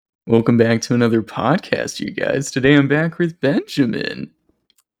Welcome back to another podcast, you guys. Today I'm back with Benjamin.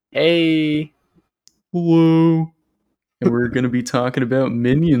 Hey. Hello. And we're going to be talking about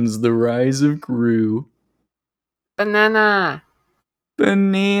Minions: The Rise of Gru. Banana. I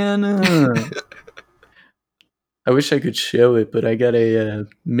wish I could show it, but I got a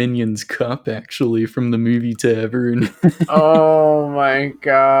Minions cup actually from the movie Tavern. Oh my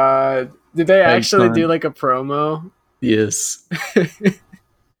god. Did they actually Icon. do like a promo? Yes.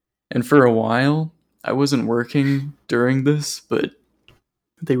 And for a while, I wasn't working during this, but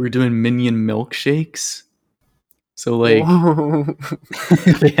they were doing Minion milkshakes. So like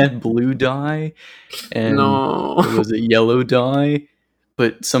they had blue dye and No. there was a yellow dye,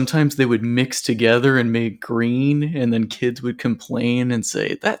 but sometimes they would mix together and make green, and then kids would complain and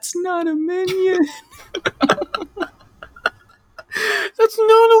say, "That's not a minion." That's not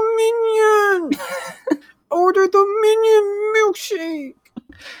a minion. Order the minion milkshake.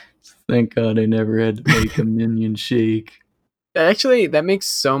 Thank God I never had to make a minion shake. Actually, that makes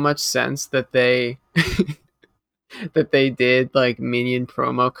so much sense that they that they did like minion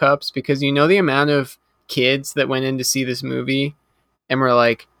promo cups, because you know the amount of kids that went in to see this movie and were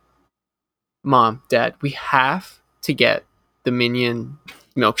like, "Mom, Dad, we have to get the minion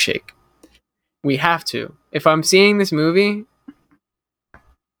milkshake. We have to. If I'm seeing this movie,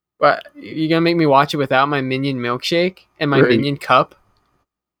 what, you gonna make me watch it without my minion milkshake and my Right. minion cup?"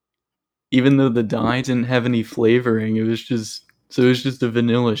 Even though the dye didn't have any flavoring, it was just a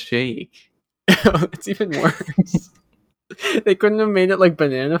vanilla shake. It's even worse. They couldn't have made it like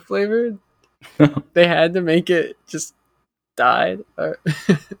banana flavored. They had to make it just dyed.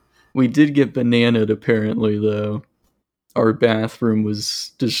 We did get bananaed apparently, though. Our bathroom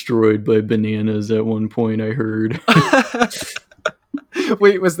was destroyed by bananas at one point, I heard.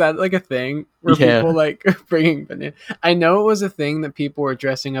 Wait, was that like a thing where Yeah. people like bringing banana? I know it was a thing that people were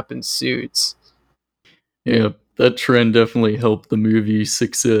dressing up in suits. Yeah, that trend definitely helped the movie's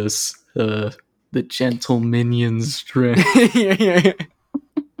success. The gentle minions trend. Yeah.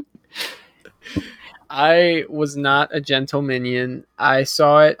 I was not a gentle minion. I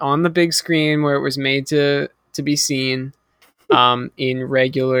saw it on the big screen where it was made to be seen, in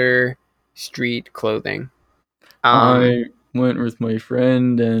regular street clothing. I went with my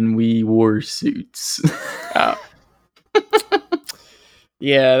friend and we wore suits.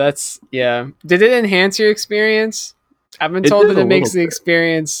 Yeah, Did it enhance your experience? I've been It told did that a it makes little the bit.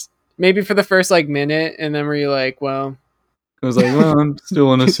 experience maybe for the first like minute, and then were you like, well, I was like, well, I'm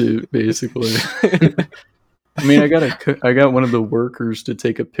still in a suit, basically. I mean, I got one of the workers to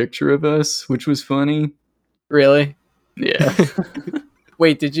take a picture of us, which was funny. really? Yeah.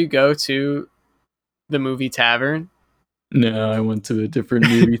 Wait, did you go to the movie Tavern? No, I went to a different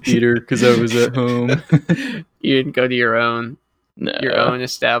movie theater because I was at home. You didn't go to your own No.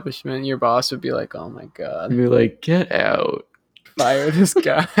 establishment. Your boss would be like, "Oh my I'd god, be like, get out. fire this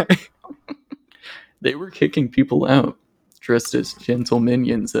guy." They were kicking people out dressed as gentle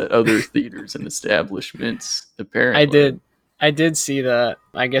minions at other theaters and establishments, apparently. I did see that.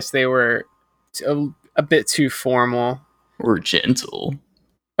 I guess they were a bit too formal, Or gentle.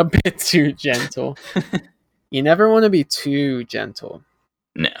 a bit too gentle. You never want to be too gentle.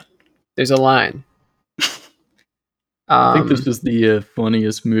 No. There's a line. I think this was the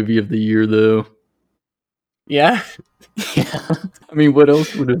funniest movie of the year, though. Yeah. Yeah. I mean, what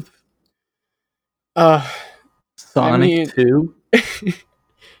else would have... Sonic 2?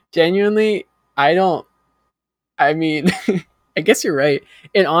 Genuinely, I mean, I guess you're right.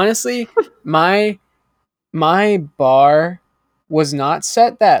 And honestly, my bar was not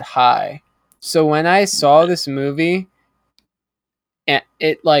set that high. So when I saw this movie,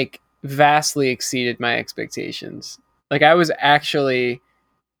 it like vastly exceeded my expectations. Like, I was actually,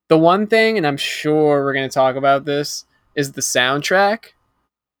 the one thing, and I'm sure we're going to talk about this, is the soundtrack.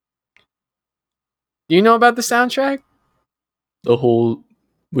 Do you know about the soundtrack? The whole...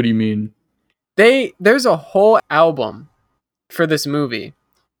 What do you mean? There's a whole album for this movie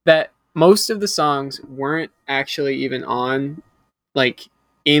that most of the songs weren't actually even on, like,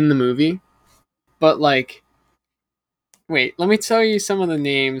 in the movie. But like, wait, let me tell you some of the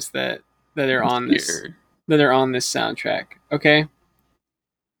names that are on this soundtrack. Okay,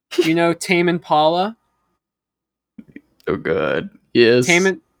 you know Tame Impala. Oh god, yes.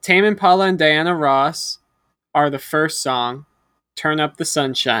 Tame Impala and Diana Ross are the first song. Turn Up the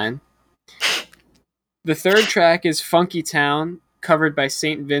Sunshine. The third track is Funky Town, covered by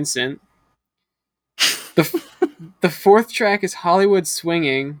St. Vincent. The fourth track is Hollywood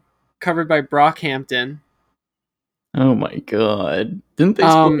Swinging, covered by Brockhampton. Oh my god, didn't they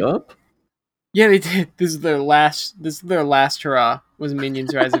split up? Yeah, they did. This is their last hurrah was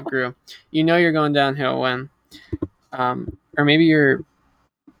Minions: Rise of Gru. You know you're going downhill when, or maybe you're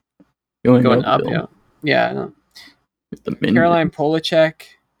going uphill. Yeah, I know. With the Minions. Caroline Polachek,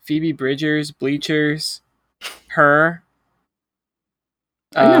 Phoebe Bridgers, Bleachers, Her.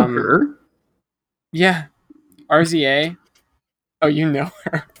 I know her. Yeah, RZA. Oh, you know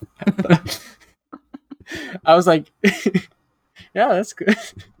her. I was like, yeah, that's good.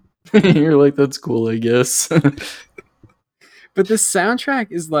 You're like, that's cool, I guess. But the soundtrack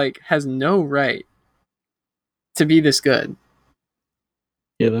is like has no right to be this good.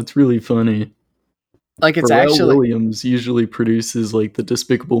 Yeah, that's really funny. Like it's Pharrell actually Williams usually produces like the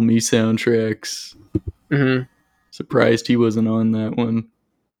Despicable Me soundtracks. Mhm. Surprised he wasn't on that one.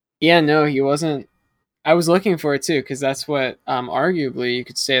 Yeah, no, he wasn't. I was looking for it too because that's what, arguably, you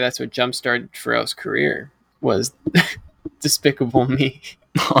could say that's what jump-started Pharrell's career was Despicable Me.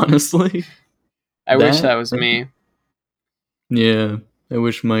 Honestly, I wish that was me. Yeah, I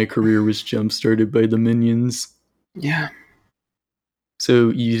wish my career was jump-started by the Minions. Yeah. So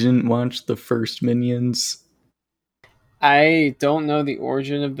you didn't watch the first Minions? I don't know the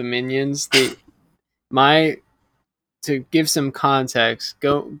origin of the Minions. To give some context,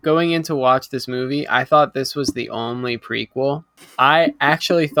 going in to watch this movie, I thought this was the only prequel. I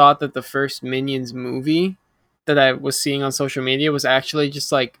actually thought that the first Minions movie that I was seeing on social media was actually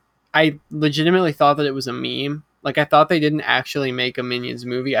just like, I legitimately thought that it was a meme. Like, I thought they didn't actually make a Minions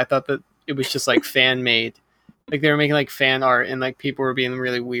movie. I thought that it was just like fan made. Like they were making like fan art and like people were being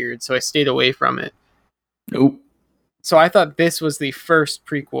really weird. So I stayed away from it. Nope. So I thought this was the first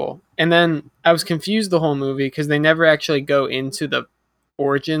prequel. And then I was confused the whole movie because they never actually go into the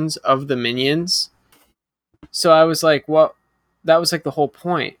origins of the Minions. So I was like, well, that was like the whole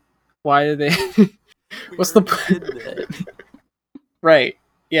point. Why did they... What's the point? Right.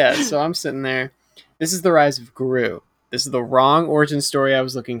 Yeah, so I'm sitting there. This is the Rise of Gru. This is the wrong origin story I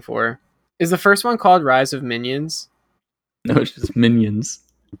was looking for. Is the first one called Rise of Minions? No, it's just Minions.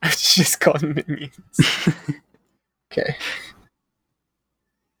 It's just called Minions. Okay.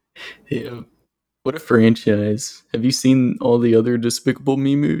 Yeah. What a franchise. Have you seen all the other Despicable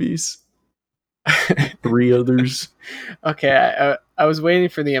Me movies? 3 others. Okay, I was waiting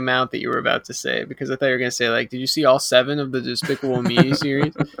for the amount that you were about to say because I thought you were going to say, like, did you see all 7 of the Despicable Me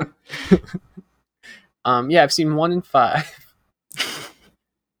series? Yeah, I've seen 1 and 5.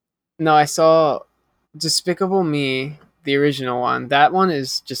 No, I saw Despicable Me, the original one. That one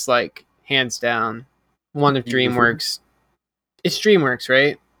is just like hands down one of DreamWorks. It's DreamWorks,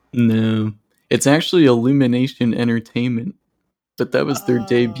 right? No, it's actually Illumination Entertainment, but that was their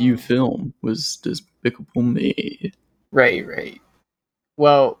debut film. Was Despicable Me. Right.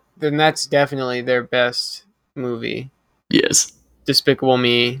 Well, then that's definitely their best movie. Yes. Despicable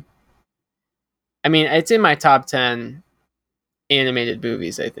Me. I mean, it's in my top 10 animated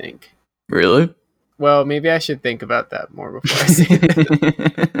movies, I think. Really? Well, maybe I should think about that more before I say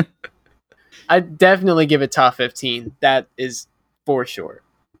it. I'd definitely give it top 15. That is for sure.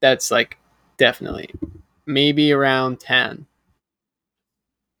 That's like definitely. Maybe around 10.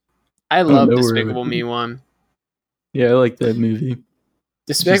 I love Despicable Me 1. Yeah, I like that movie.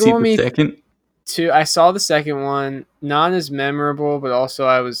 Despicable Me second? 2. I saw the second one. Not as memorable, but also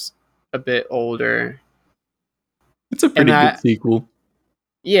I was a bit older. It's a pretty good sequel.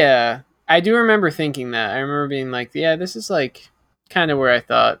 Yeah. I do remember thinking that. I remember being like, yeah, this is like kind of where I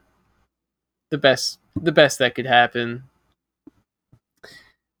thought the best that could happen.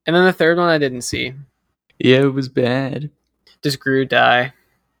 And then the third one I didn't see. Yeah, it was bad. Does Gru die?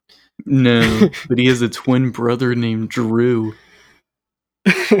 No, but he has a twin brother named Drew.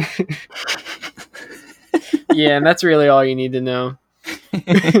 Yeah, and that's really all you need to know.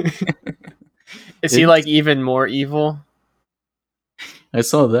 Is he like even more evil? I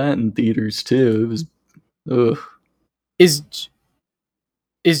saw that in theaters too. It was ugh.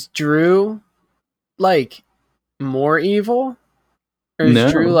 Is Drew like more evil? Or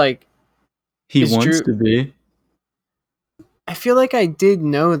is Drew like he wants to be? I feel like I did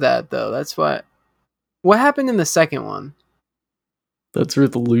know that though. That's what happened in the second one? That's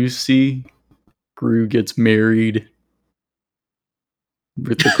with Lucy. Gru gets married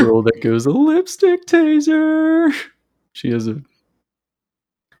with the girl that goes, a lipstick taser. She has a...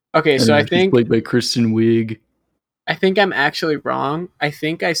 Okay, so I think... played by Kristen Wiig. I think I'm actually wrong. I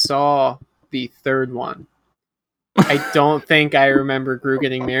think I saw the third one. I don't think I remember Gru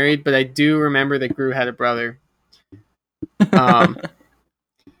getting married, but I do remember that Gru had a brother.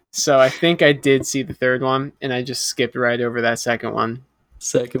 So I think I did see the third one, and I just skipped right over that second one.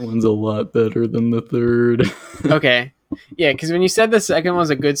 Second one's a lot better than the third. Okay. Yeah, because when you said the second one's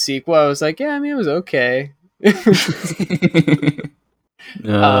a good sequel, I was like, yeah, I mean, it was okay.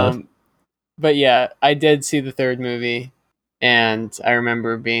 Uh, um, but yeah, I did see the third movie, and I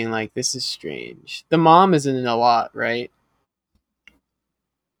remember being like, "This is strange." The mom is in it a lot, right?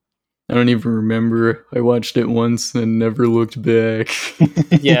 I don't even remember. I watched it once and never looked back.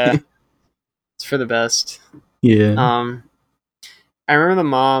 Yeah, it's for the best. Yeah. Um, I remember the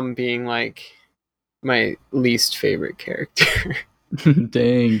mom being like my least favorite character.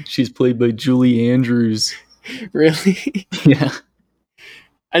 Dang, she's played by Julie Andrews. Really, Yeah.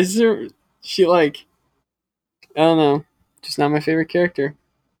 I just she like I don't know, just not my favorite character.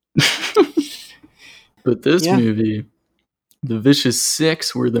 But this Yeah, movie, the Vicious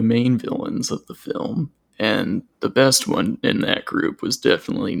Six were the main villains of the film, and the best one in that group was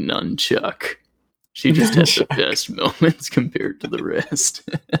definitely Nunchuck. She just had the Nunchuck. best moments compared to the rest.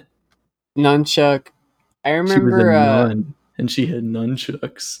 Nunchuck. I She was a remember. nun, and she had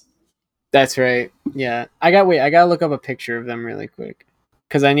nunchucks. That's right. Yeah, I got. Wait, I gotta look up a picture of them really quick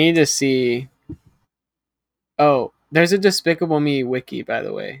because I need to see. Oh, there's a Despicable Me wiki, by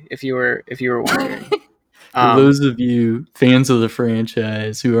the way. If you were wondering. For Um. those of you fans of the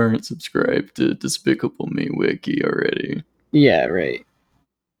franchise who aren't subscribed to Despicable Me Wiki already, Yeah. Right.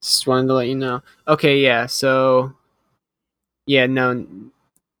 Just wanted to let you know. Okay. Yeah. So. Yeah. No.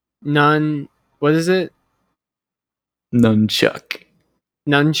 None. What is it? Nunchuck.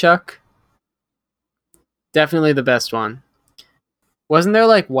 Nunchuck. Definitely the best one. Wasn't there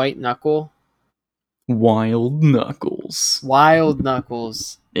like White Knuckle? Wild Knuckles. Wild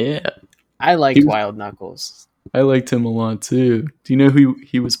Knuckles. Yeah. I He liked was, Wild Knuckles. I liked him a lot too. Do you know who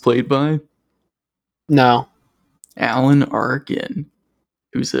he was played by? No, Alan Arkin.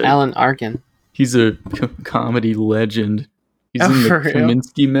 Who's a Alan Arkin. he's a comedy legend. He's Oh, in the for real?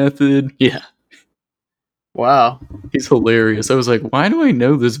 Kaminsky Method. Yeah. Wow. He's hilarious. I was like, why do I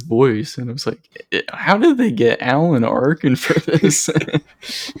know this voice? And I was like, how did they get Alan Arkin for this?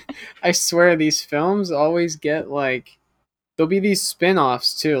 I swear these films always get like there'll be these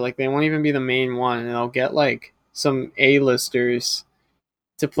spin-offs too. Like they won't even be the main one and they'll get like some A-listers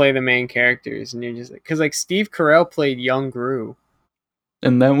to play the main characters and you're just like cuz like Steve Carell played young Gru.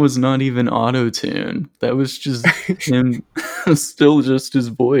 And that was not even auto tune. That was just him, still just his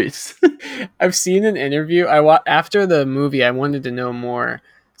voice. I've seen an interview. After the movie I wanted to know more.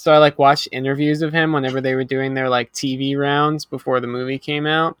 So I like watched interviews of him whenever they were doing their like TV rounds before the movie came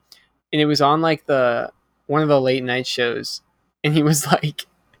out. And it was on like the one of the late night shows and he was like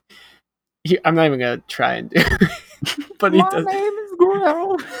I'm not even gonna try and do it, but he My does. name is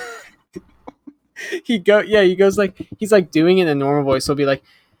Gru. He goes like he's like doing it in a normal voice. He'll be like,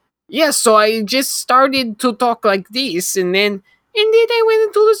 yeah, so I just started to talk like this, and then I went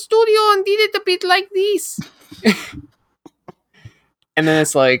into the studio and did it a bit like this, and then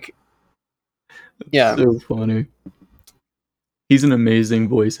it's like, yeah, So funny. He's an amazing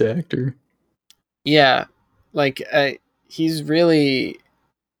voice actor. yeah, like he's really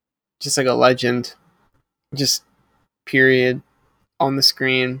just like a legend, just period on the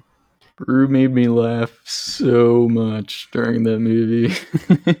screen. Gru made me laugh so much during that movie.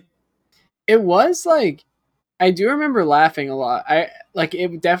 It was like I do remember laughing a lot. I like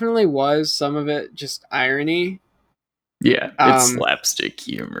it definitely was some of it just irony. Yeah, it's Um slapstick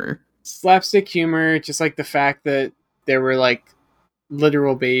humor. slapstick humor, just like the fact that there were like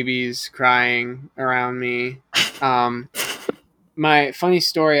literal babies crying around me. Um my funny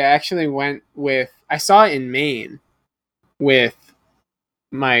story, I actually went with I saw it in Maine with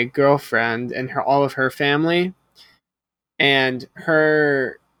my girlfriend and her all of her family and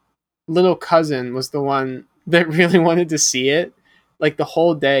her little cousin was the one that really wanted to see it. Like the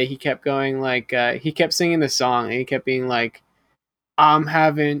whole day, he kept going like he kept singing the song, and he kept being like, "I'm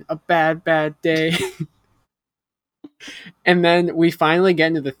having a bad day." And then we finally get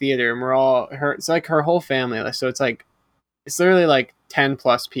into the theater, and we're all her. It's like her whole family. So it's literally like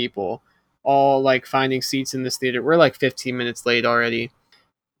 10+ people, all like finding seats in this theater. We're like 15 minutes late already.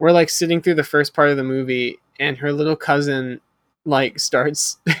 We're like sitting through the first part of the movie, and her little cousin like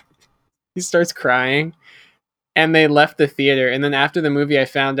starts he starts crying and they left the theater. And then after the movie, I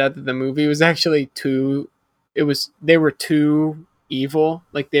found out that the movie was actually too. They were too evil,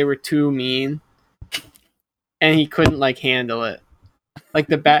 like they were too mean, and he couldn't like handle it. Like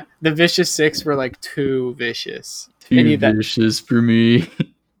the vicious six were like too vicious, and Too vicious for me.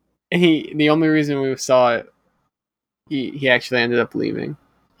 the only reason we saw it, he actually ended up leaving.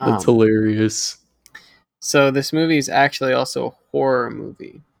 That's Um, hilarious. so this movie is actually also a horror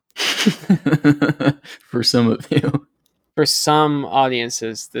movie. For some of you. For some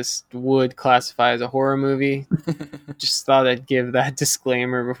audiences, this would classify as a horror movie. Just thought I'd give that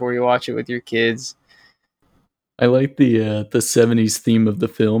disclaimer before you watch it with your kids. I like the 70s theme of the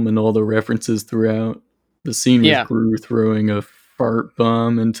film and all the references throughout. The scene with Yeah, Gru throwing a fart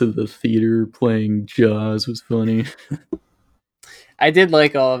bomb into the theater playing Jaws was funny. I did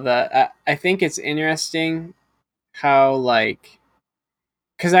like all of that. I think it's interesting how like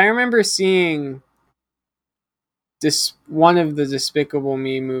because I remember seeing this one of the Despicable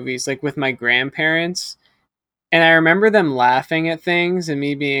Me movies like with my grandparents, and I remember them laughing at things and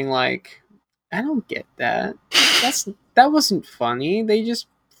me being like, I don't get that. That's that wasn't funny. They just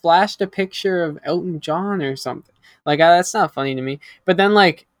flashed a picture of Elton John or something. Like that's not funny to me. But then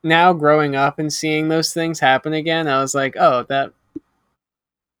like now growing up and seeing those things happen again, I was like, oh, that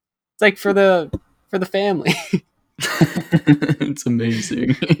it's like for the family. It's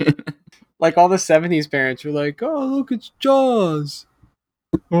amazing. Like all the '70s parents were like, oh look, it's Jaws.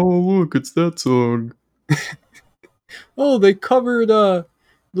 Oh, look, it's that song. Oh, they covered the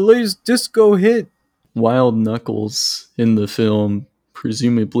latest disco hit. Wild Knuckles in the film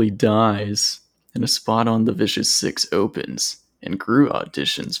presumably dies, and a spot on the Vicious Six opens, and Gru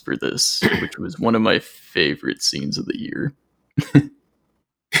auditions for this, which was one of my favorite scenes of the year.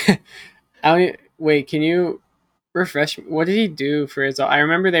 Wait, can you refresh me? What did he do for his? I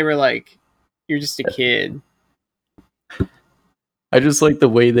remember they were like, "You're just a kid." I just like the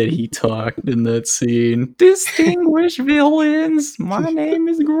way that he talked in that scene. Distinguished villains, my name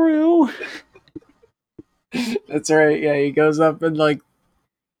is Gru. That's right. Yeah, he goes up and like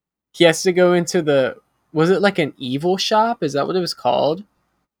he has to go into the. Was it like an evil shop? Is that what it was called,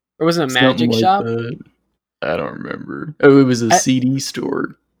 or was it a Something magic like shop? that. I don't remember. Oh, it was a I, CD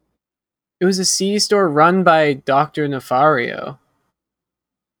store. it was a CD store run by Doctor Nefario,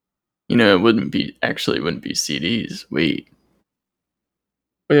 You know, it wouldn't be CDs. Wait.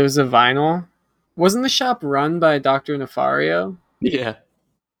 but it was a vinyl. Wasn't the shop run by Doctor Nefario? Yeah.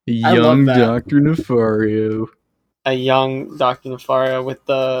 I love Young that. Dr. Nefario. A young Doctor Nefario with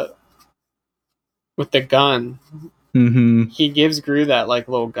the gun. Mm-hmm. He gives Gru that like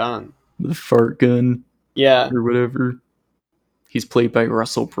little gun. The fart gun Yeah. or whatever. He's played by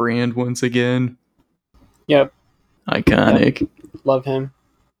Russell Brand once again. Yep. Yep. Iconic. Love him.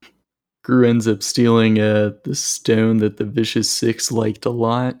 Gru ends up stealing the stone that the Vicious Six liked a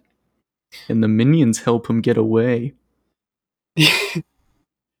lot, and the minions help him get away.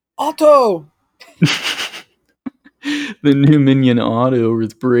 Otto. The new minion Otto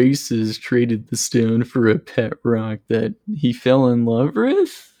with braces traded the stone for a pet rock that he fell in love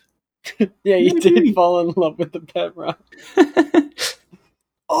with? Yeah, he did Maybe. fall in love with the pet rock. Gru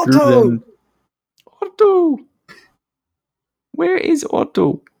Otto. then, Otto! Where is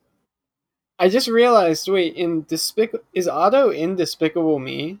Otto? I just realized. Wait, is Otto in Despicable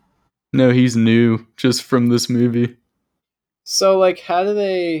Me? No, he's new, just from this movie. So like, how do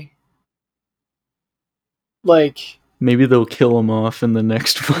they like? Maybe they'll kill him off in the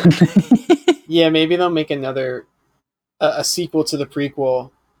next one. Yeah, maybe they'll make another a sequel to the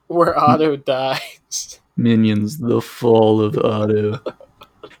prequel where Otto dies. Minions, the fall of Otto.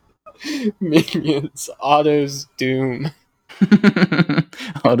 Minions, Otto's doom.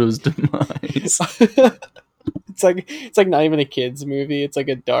 Otto's demise. It's like not even a kids movie. It's like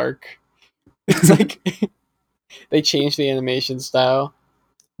a dark. It's like they changed the animation style.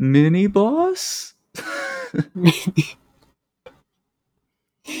 Mini boss?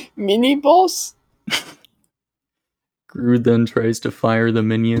 Mini boss. Gru then tries to fire the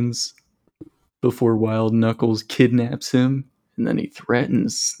minions before Wild Knuckles kidnaps him, and then he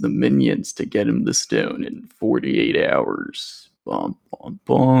threatens the minions to get him the stone in 48 hours. Bum, bum,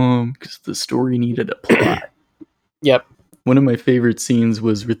 bum, because the story needed a plot. Yep. One of my favorite scenes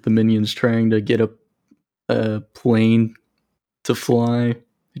was with the minions trying to get a plane to fly.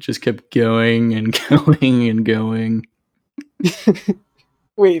 It just kept going and going and going.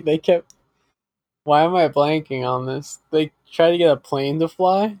 Wait, they kept. Why am I blanking on this? They tried to get a plane to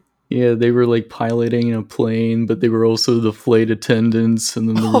fly. Yeah, they were like piloting a plane, but they were also the flight attendants. And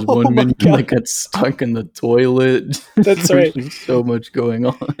then there was Oh one my minion that god. got stuck in the toilet. That's There was right. just so much going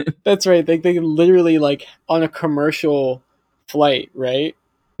on. That's right. They literally like on a commercial flight, right?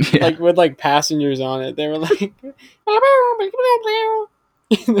 Yeah, Like with like passengers on it. They were like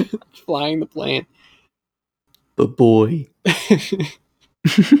flying the plane. but boy,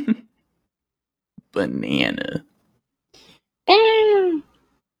 banana.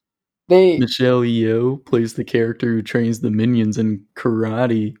 They Michelle Yeoh plays the character who trains the minions in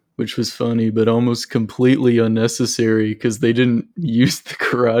karate, which was funny, but almost completely unnecessary because they didn't use the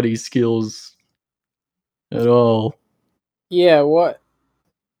karate skills at all. yeah, what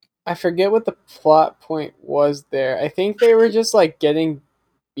I forget what the plot point was there. I think they were just like getting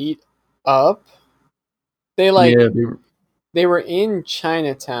beat up. They Yeah, like they were. they were in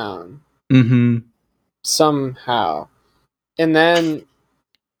Chinatown Mm-hmm. somehow, and then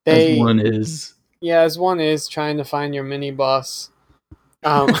As they one is. yeah, as one is trying to find your mini boss.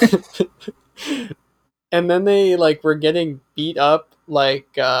 Um, and then they like were getting beat up like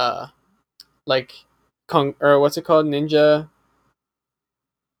Kung or what's it called, Ninja?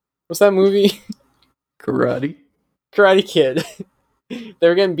 What's that movie? Karate. Karate Kid. They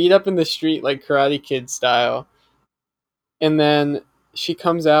were getting beat up in the street like Karate Kid style. And then she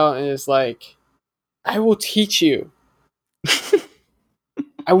comes out and is like, I will teach you.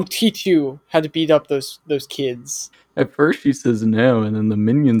 I will teach you how to beat up those kids. At first she says no, and then the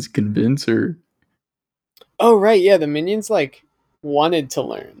minions convince her. Oh right, yeah, the minions like wanted to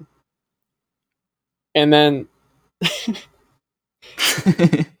learn. And then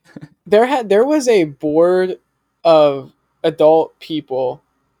there was a board of adult people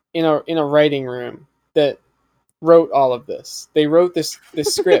in a writing room that wrote all of this. They wrote this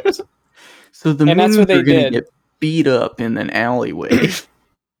script. So the And that's minions what are they gonna did. get beat up in an alleyway.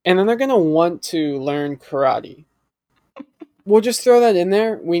 And then they're going to want to learn karate. We'll just throw that in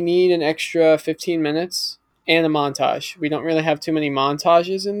there. We need an extra 15 minutes and a montage. We don't really have too many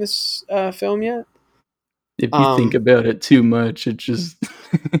montages in this film yet. If you think Um, about it too much, it just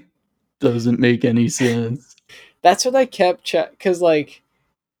doesn't make any sense. that's what I kept because like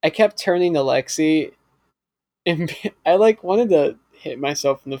I kept turning to Lexi, and I like wanted to hit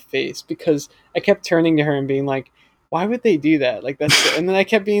myself in the face because I kept turning to her and being like, "Why would they do that?" Like and then I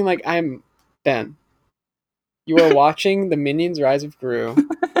kept being like, "I'm Ben. You are watching the Minions Rise of Gru,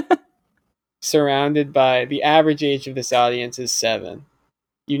 surrounded by the average age of this audience is 7.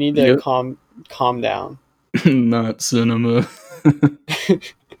 You need to Yep, calm down." not cinema.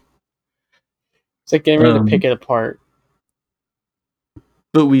 It's like getting ready to pick um, it apart.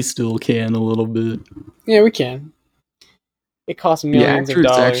 but we still can a little bit. Yeah, we can. It costs The millions of actress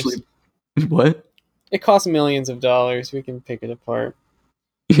dollars. actually. What? It costs millions of dollars. We can pick it apart.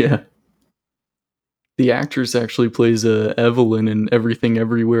 Yeah. The actress actually plays Evelyn in Everything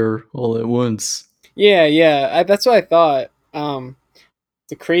Everywhere All at Once. Yeah, yeah. That's what I thought.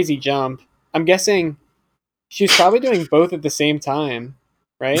 It's a crazy jump. I'm guessing she was probably doing both at the same time,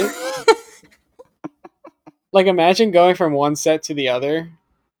 right? Like, imagine going from one set to the other.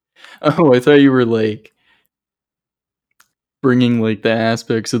 Oh, I thought you were like bringing like the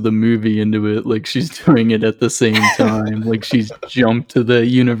aspects of the movie into it, like she's doing it at the same time, like she's jumped to the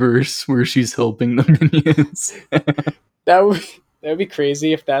universe where she's helping the minions. That would that would be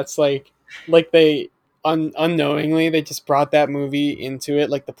crazy if that's like they unknowingly they just brought that movie into it,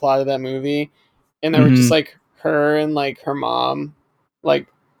 like the plot of that movie, and they were just Hmm. like her and like her mom, like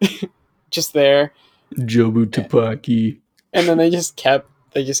just there, Jobu Tupaki. and then they just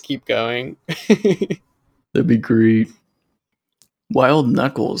keep going. That'd be great. Wild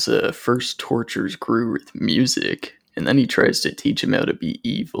Knuckles first tortures Gru with music, and then he tries to teach him how to be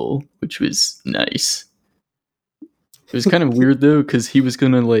evil, which was nice. It was kind of weird though, because he was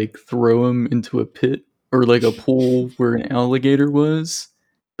gonna like throw him into a pit or like a pool where an alligator was,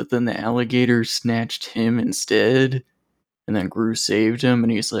 but then the alligator snatched him instead, and then Gru saved him,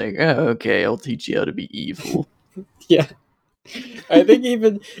 and he's like, "Oh, okay, I'll teach you how to be evil." Yeah, I think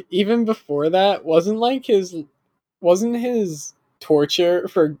even before that wasn't his torture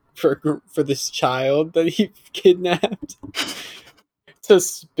for this child that he kidnapped to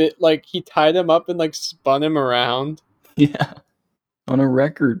spit, like he tied him up and like spun him around. Yeah, on a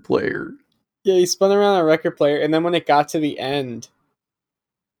record player. Yeah, he spun around a record player, and then when it got to the end,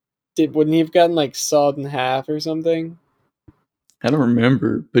 wouldn't he have gotten like sawed in half or something? I don't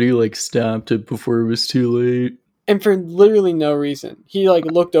remember, but he like stopped it before it was too late. And for literally no reason, he like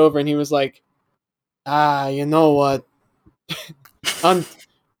looked over and he was like, "Ah, you know what? Un-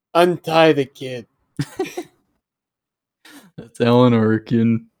 untie the kid." That's Alan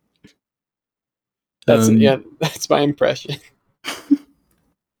Arkin. That's Um, yeah, that's my impression.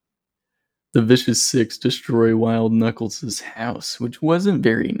 the Vicious Six destroy Wild Knuckles' house, which wasn't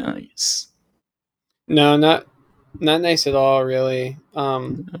very nice. No, not nice at all, really.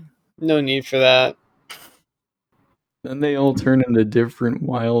 No need for that. Then they all turn into different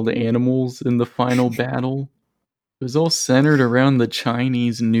wild animals in the final battle. It was all centered around the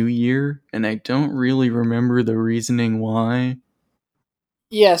Chinese New Year, and I don't really remember the reasoning why.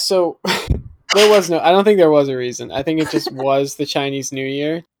 Yeah, so there was no. I don't think there was a reason. I think it just was the Chinese New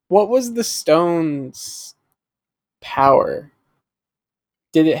Year. What was the stone's power?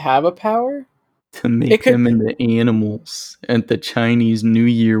 Did it have a power? To It make could. them into animals at the Chinese New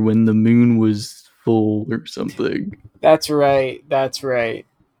Year when the moon was full or something. That's right. That's right.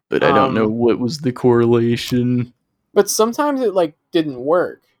 but I don't know what was the correlation. But sometimes it like didn't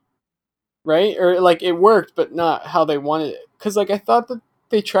work, right? Or like it worked, but not how they wanted it. Because like I thought that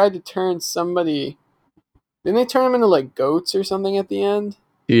they tried to turn somebody. Didn't they turn them into like goats or something at the end?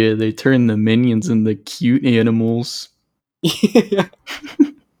 Yeah, they turned the minions into cute animals. Yeah.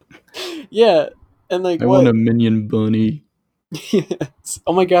 Yeah. And like I want a what? minion bunny. Yes.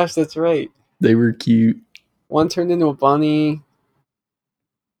 Oh my gosh, that's right. They were cute. One turned into a bunny.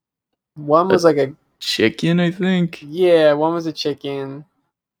 One A was like a chicken, I think. yeah. One was a chicken.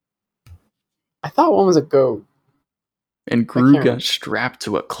 I thought one was a goat. And I Gru can't got remember. strapped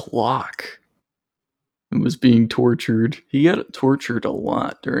to a clock and was being tortured. He got tortured a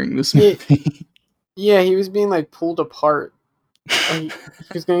lot during this Yeah, movie. yeah. He was being like pulled apart. He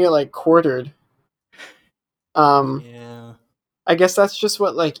was gonna get like quartered. Yeah. I guess that's just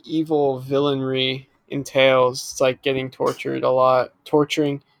what like evil villainry entails. It's like getting tortured a lot,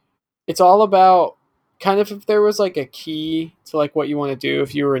 torturing. It's all about kind of if there was like a key to like what you want to do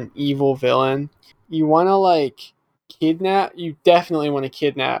if you were an evil villain, you want to like kidnap. You definitely want to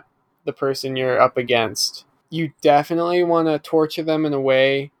kidnap the person you're up against. You definitely want to torture them in a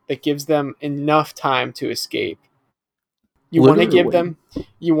way that gives them enough time to escape. You want to give Literally. them.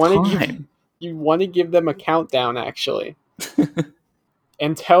 You want to give. Time. You want to give them a countdown actually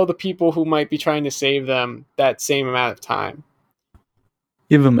and tell the people who might be trying to save them that same amount of time.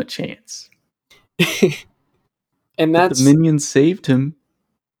 Give him a chance. And But the that's minions saved him.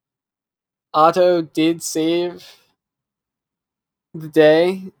 Otto did save the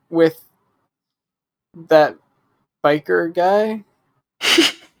day with that biker guy.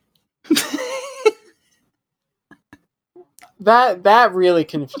 That really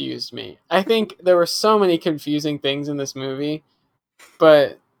confused me. I think there were so many confusing things in this movie,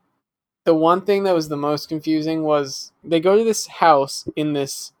 but the one thing that was the most confusing was they go to this house in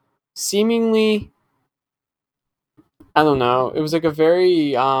this seemingly, I don't know, it was like a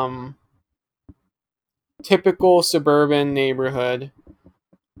very typical suburban neighborhood.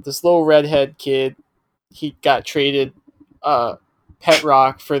 This little redhead kid, he got traded pet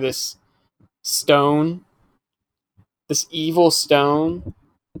rock for this stone, this evil stone.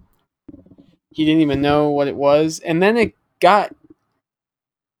 He didn't even know what it was. And then it got,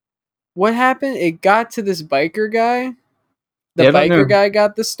 what happened? It got to this biker guy. The Yeah, I don't biker know. guy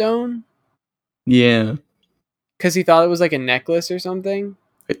got the stone Yeah, because he thought it was like a necklace or something.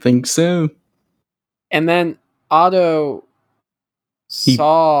 I think so. And then Otto He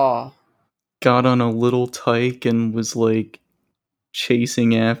saw. got on a little tyke and was like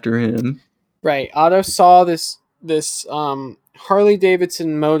chasing after him. Right, Otto saw this Harley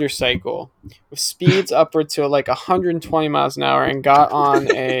Davidson motorcycle with speeds upward to like 120 miles an hour and got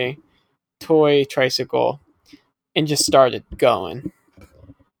on a toy tricycle and just started going.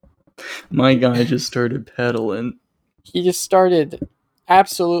 My guy just started pedaling. He just started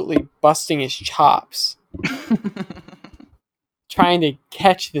absolutely busting his chops trying to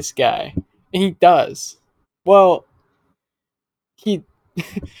catch this guy. And he does. Well, he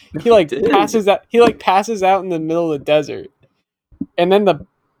he like Did. passes out in the middle of the desert. And then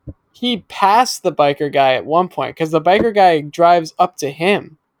he passed the biker guy at one point cuz the biker guy drives up to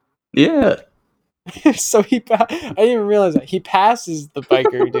him. Yeah. So I didn't even realize that. He passes the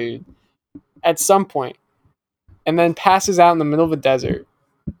biker dude at some point and then passes out in the middle of a desert.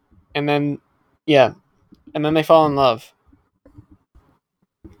 And then yeah, and then they fall in love.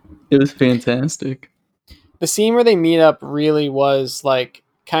 It was fantastic. The scene where they meet up really was like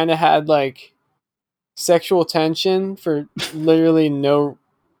kind of had like sexual tension for literally no,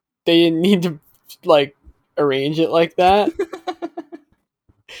 they didn't need to like arrange it like that.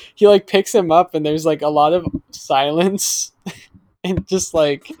 He like picks him up and there's like a lot of silence and just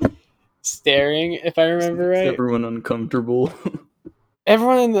like staring, if I remember right. Everyone uncomfortable.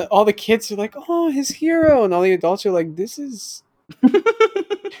 Everyone all the kids are like, "Oh, his hero," and all the adults are like, "This is."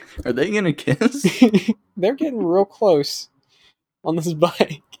 Are they gonna kiss? They're getting real close on this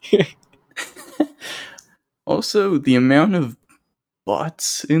bike. Also, the amount of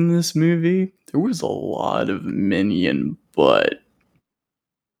butts in this movie, there was a lot of minion butt.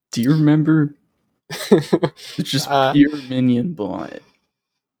 Do you remember? It's just pure minion butt.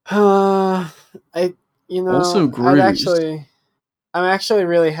 I Also I'm actually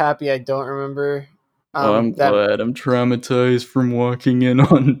really happy I don't remember. I'm That glad. I'm traumatized from walking in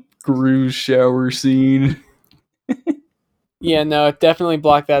on Gru's shower scene. yeah, no, it definitely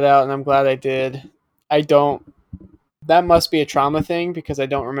blocked that out, and I'm glad I did. I don't. That must be a trauma thing because I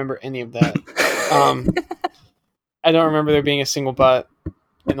don't remember any of that. I don't remember there being a single butt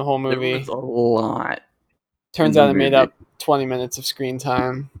in the whole movie. There was a lot. Turns out it made up 20 minutes of screen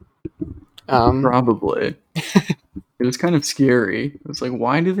time. Probably. It was kind of scary. It was like,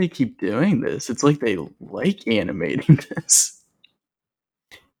 why do they keep doing this? It's like they like animating this.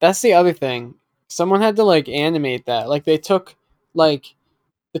 That's the other thing. Someone had to like animate that. Like they took like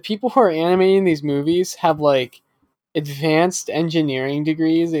the people who are animating these movies have like advanced engineering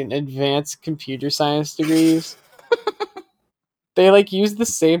degrees and advanced computer science degrees. They like use the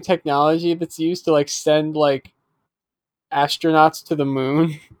same technology that's used to like send like astronauts to the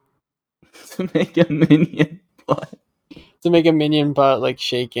moon To make a minion butt. to make a minion butt like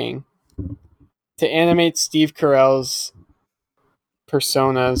shaking. To animate Steve Carell's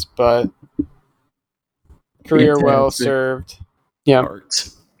personas, but career well Fantastic served. Yeah, art.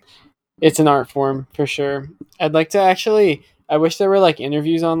 it's an art form for sure. I'd like to actually. I wish there were like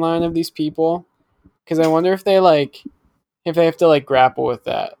interviews online of these people, because I wonder if they like if they have to like grapple with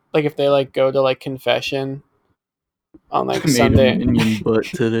that. Like if they like go to like confession on like I made a Sunday. minion butt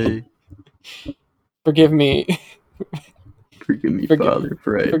today. Forgive me. Forgive me, Forgive, Father,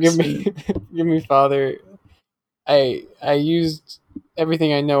 for I have forgive me. sinned. Forgive me, Father. I used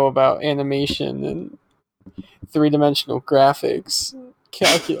everything I know about animation and three-dimensional graphics,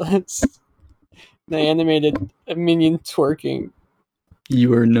 calculus. And I animated a minion twerking.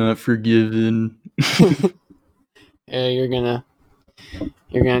 You are not forgiven. Yeah, you're gonna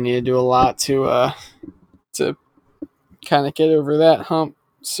need to do a lot to kind of get over that hump,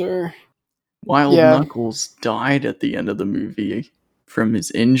 sir. Wild Yeah. Knuckles died at the end of the movie from his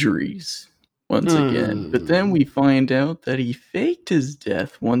injuries once again. But then we find out that he faked his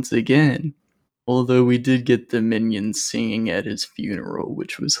death once again. Although we did get the minions singing at his funeral,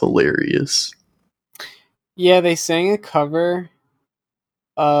 which was hilarious. Yeah, they sang a cover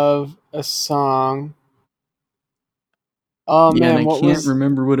of a song. Oh Yeah, and man, I what can't was?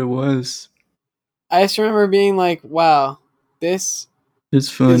 remember what it was. I just remember being like, "Wow, this It's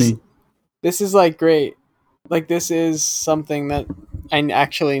is funny. this is like great. Like this is something that I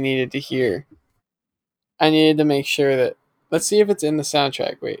actually needed to hear. I needed to make sure that. Let's see if it's in the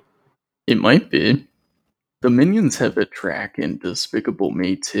soundtrack. Wait. It might be. The minions have a track in Despicable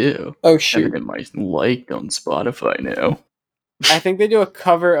Me too. Oh I have it shoot! in my liked on Spotify now. I think they do a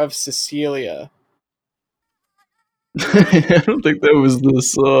cover of Cecilia. I don't think that was the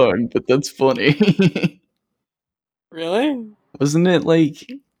song, but that's funny. Really? Wasn't it like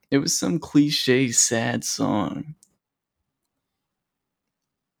it was some cliche sad song?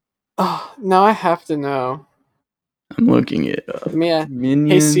 Oh, now I have to know. I'm looking it up. Mia, hey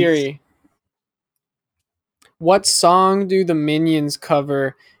Minions. Siri, what song do the Minions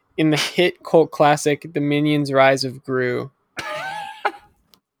cover in the hit cult classic The Minions Rise of Gru?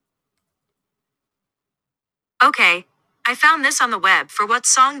 Okay, I found this on the web. For what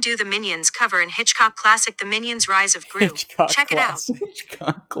song do the Minions cover in Hitchcock classic The Minions Rise of Gru? Hitchcock Check it out. classic.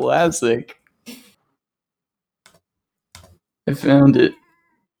 Hitchcock classic. I found it.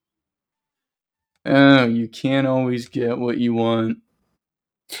 Oh, you can't always get what you want.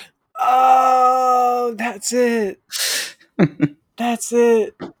 Oh, that's it. That's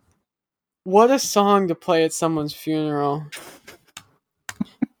it. What a song to play at someone's funeral.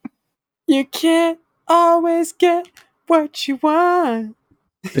 You can't always get what you want,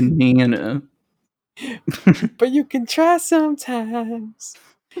 Banana. but you can try sometimes.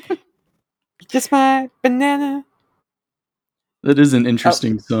 Just my banana. That is an Oh,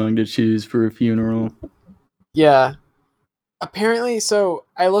 interesting song to choose for a funeral. yeah. Apparently, so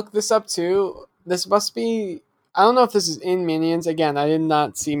I looked this up too. This must be. I don't know if this is in Minions. Again, I did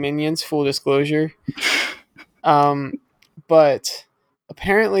not see Minions. Full disclosure. But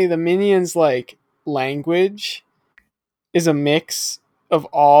apparently the Minions like language is a mix of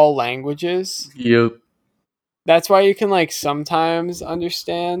all languages. Yep. That's why you can like sometimes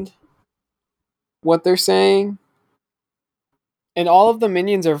understand what they're saying. And all of the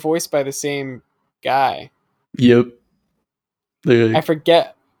Minions are voiced by the same guy. Yep. I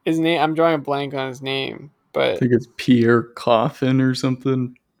forget his name. I'm drawing a blank on his name, I but think it's Pierre Coffin or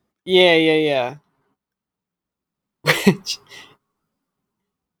something. yeah. Which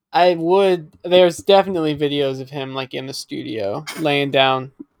I would. There's definitely videos of him like in the studio laying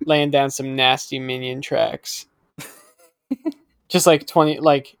down some nasty Minion tracks. Just like 20.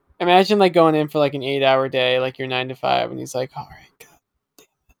 Like imagine like going in for like an 8-hour day, like you're 9 to 5, and he's like, all right,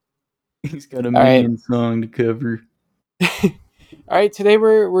 He's got a all right, Minion song to cover. all right. Today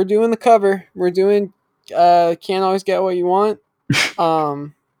we're doing the cover. We're doing can't always get what you want.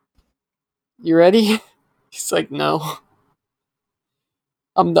 You ready? He's like, no,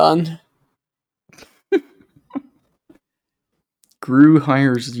 I'm done. Gru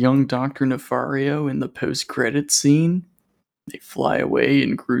hires young Dr. Nefario in the post-credits scene. They fly away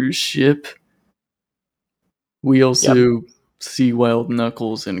in Gru's ship. We also see Wild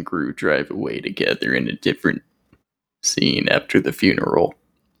Knuckles and Gru drive away together in a different scene after the funeral.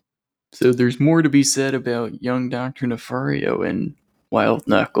 So there's more to be said about young Dr. Nefario and Wild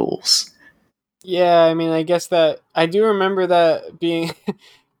Knuckles. Yeah, I mean, I guess that I do remember that being.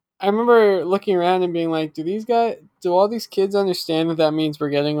 I remember looking around and being like, do all these kids understand that means we're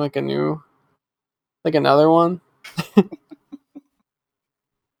getting like another one?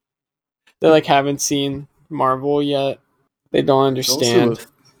 They like haven't seen Marvel yet. They don't understand.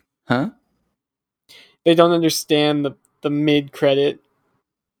 Huh? They don't understand the mid credit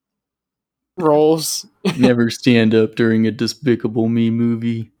roles. Never stand up during a Despicable Me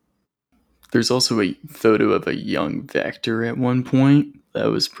movie. There's also a photo of a young Vector at one point. That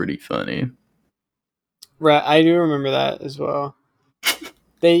was pretty funny. Right, I do remember that as well.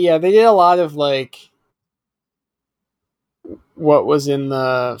 They did a lot of like what was in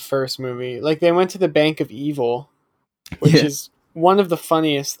the first movie. Like they went to the Bank of Evil, which is one of the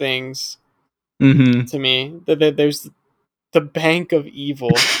funniest things to me. That there's the Bank of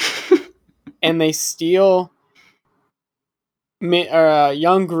Evil, and they steal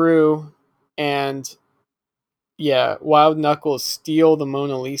young Gru and Wild Knuckles steal the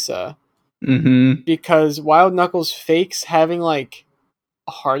Mona Lisa because Wild Knuckles fakes having like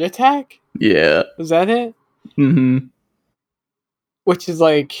a heart attack. Yeah. Was that it? Mm-hmm. Which is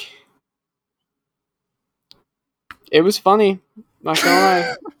like, it was funny. Not gonna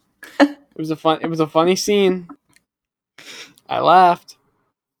lie, it was a funny scene. I laughed.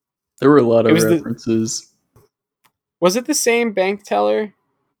 There were a lot of references. Was it the same bank teller?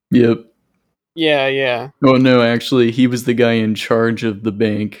 Yep. Yeah. Oh no, actually, he was the guy in charge of the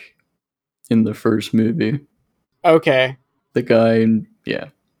bank in the first movie. Okay. The guy, yeah.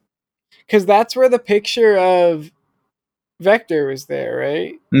 Because that's where the picture of Vector was there,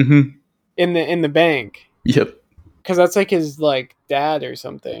 right? Mm-hmm. In the bank. Yep. Because that's like his like dad or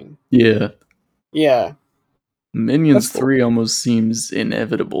something. Yeah. Yeah. Minions 3 almost seems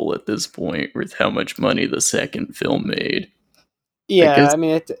inevitable at this point with how much money the second film made. Yeah,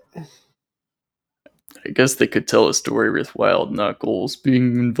 I guess they could tell a story with Wild Knuckles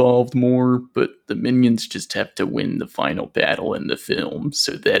being involved more, but the Minions just have to win the final battle in the film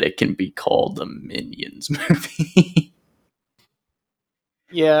so that it can be called a Minions movie.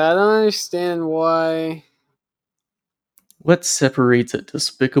 Yeah, I don't understand why. What separates a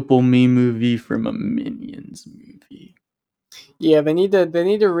Despicable Me movie from a Minions movie? Yeah, they need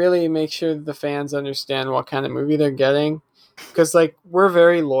to really make sure that the fans understand what kind of movie they're getting, because like we're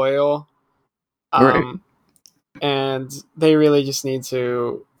very loyal, Right. and they really just need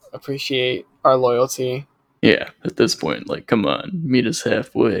to appreciate our loyalty. Yeah, at this point, like, come on, meet us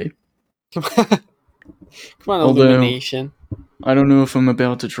halfway. Come on, Illumination. I don't know if I'm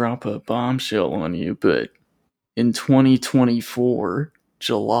about to drop a bombshell on you, but in 2024,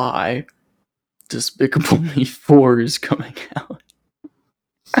 July, Despicable Me 4 is coming out.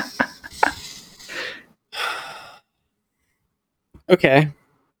 Okay.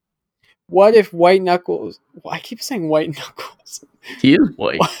 What if White Knuckles... I keep saying White Knuckles. He is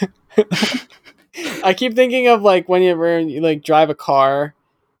white. I keep thinking of like when you like drive a car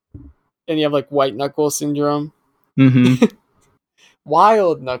and you have like White Knuckles syndrome. Mm-hmm.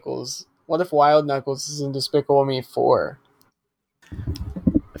 Wild Knuckles. What if Wild Knuckles is in Despicable Me 4?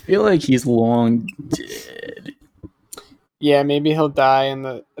 I feel like he's long dead. Yeah, maybe he'll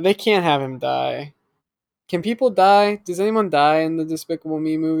die They can't have him die. Can people die? Does anyone die in the Despicable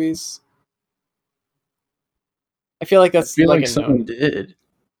Me movies? I feel like that's like someone did.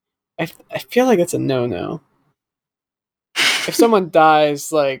 I feel like it's a no-no. If someone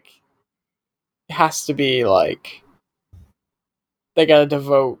dies, like, it has to be like they gotta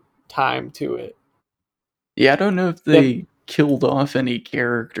devote time to it. Yeah, I don't know if they killed off any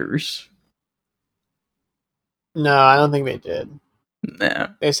characters. No, I don't think they did. Nah.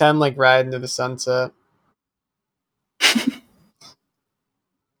 They just had him like ride into the sunset.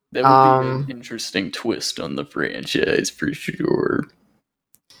 That would be an interesting twist on the franchise for sure.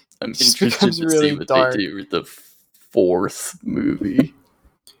 I'm interested to see what they do with the fourth movie.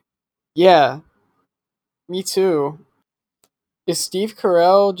 Yeah, me too. Is Steve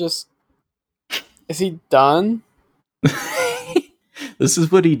Carell is he done? This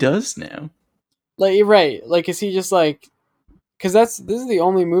is what he does now. Like, you're right. Like, is he just like, because this is the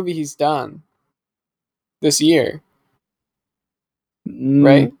only movie he's done this year.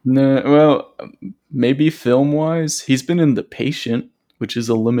 Right? No, well, maybe film wise, he's been in The Patient, which is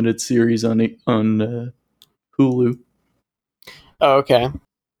a limited series on Hulu. Oh, okay.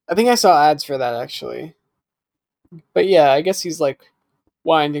 I think I saw ads for that actually. But yeah, I guess he's like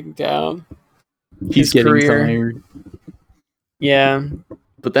winding down He's his getting career. tired. Yeah.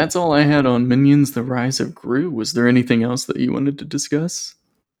 But that's all I had on Minions: The Rise of Gru. Was there anything else that you wanted to discuss?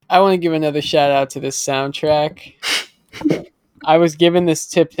 I want to give another shout out to this soundtrack. I was given this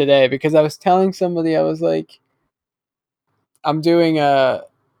tip today because I was telling somebody, I was like, I'm doing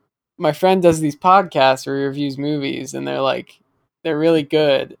my friend does these podcasts where he reviews movies, and they're really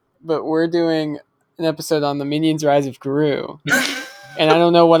good, but we're doing an episode on the Minions Rise of Gru, and I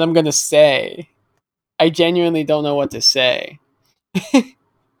don't know what I'm gonna say. I genuinely don't know what to say.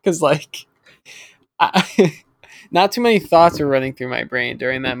 Because not too many thoughts were running through my brain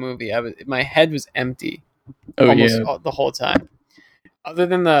during that movie. My head was empty almost the whole time, other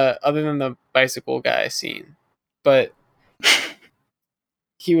than the bicycle guy scene. But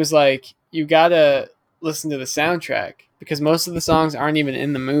he was like, "You gotta listen to the soundtrack because most of the songs aren't even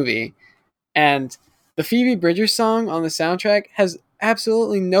in the movie, and the Phoebe Bridgers song on the soundtrack has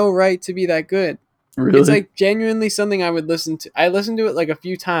absolutely no right to be that good. Really? It's like genuinely something I would listen to. I listened to it like a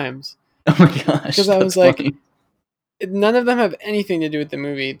few times." Oh my gosh. Because I was like, none of them have anything to do with the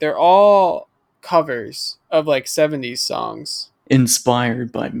movie. They're all covers of like 70s songs.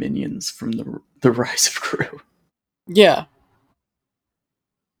 Inspired by Minions from the Rise of Gru. Yeah.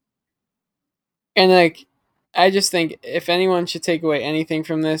 And like, I just think if anyone should take away anything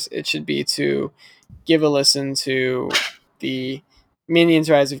from this, it should be to give a listen to the Minions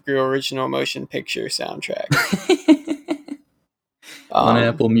Rise of Gru original motion picture soundtrack. On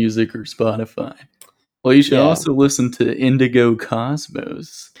Apple Music or Spotify. Well, you should also listen to Indigo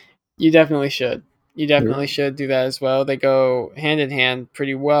Cosmos. You definitely should. You definitely should do that as well. They go hand in hand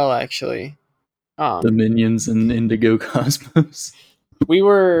pretty well, actually. The Minions and Indigo Cosmos. We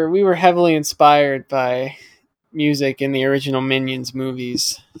were heavily inspired by music in the original Minions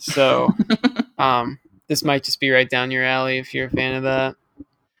movies, so this might just be right down your alley if you're a fan of that.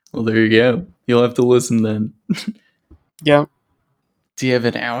 Well, there you go. You'll have to listen then. Yep. Do you have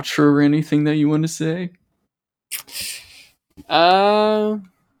an outro or anything that you want to say? Can't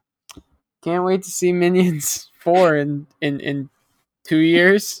wait to see Minions 4 in 2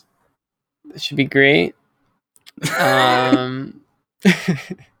 years. That should be great. Should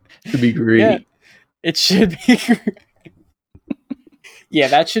be great. Yeah, it should be great. Yeah,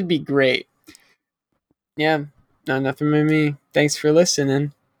 that should be great. Yeah, no, nothing from me. Thanks for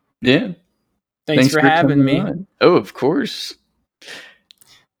listening. Yeah. Thanks for having me. On. Oh, of course.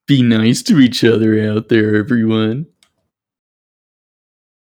 Be nice to each other out there, everyone.